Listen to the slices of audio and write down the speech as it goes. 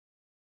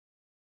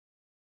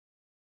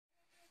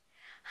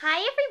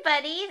Hi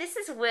everybody, this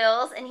is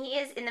Wills and he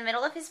is in the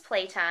middle of his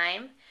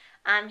playtime.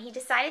 He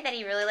decided that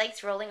he really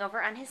likes rolling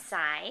over on his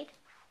side.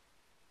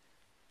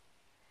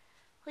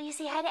 Will you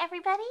say hi to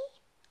everybody?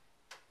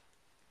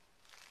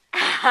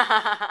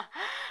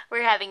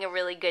 We're having a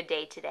really good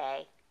day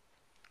today.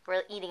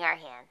 We're eating our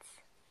hands.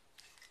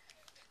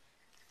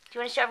 Do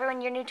you want to show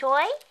everyone your new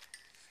toy?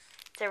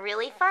 It's a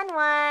really fun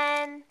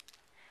one.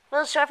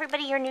 Will, show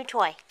everybody your new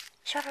toy.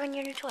 Show everyone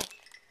your new toy.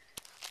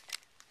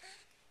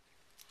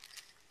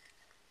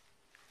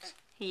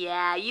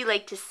 Yeah, you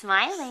like to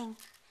smiling.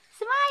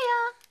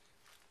 Smile.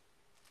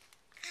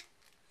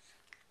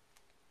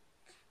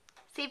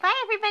 Say bye,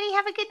 everybody.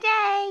 Have a good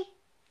day.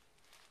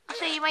 I'll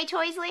show you my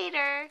toys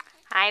later.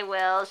 Hi,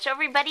 Will. Show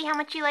everybody how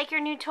much you like your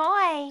new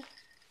toy.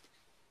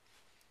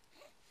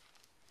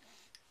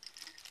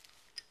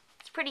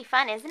 It's pretty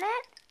fun, isn't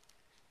it?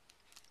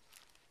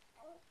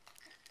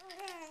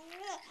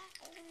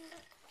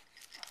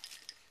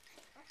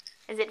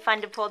 Is it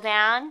fun to pull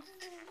down?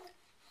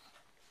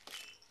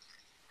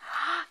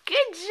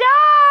 Good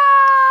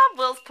job!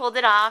 Will's pulled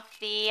it off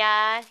the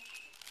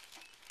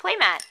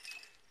playmat.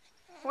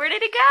 Where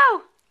did it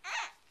go?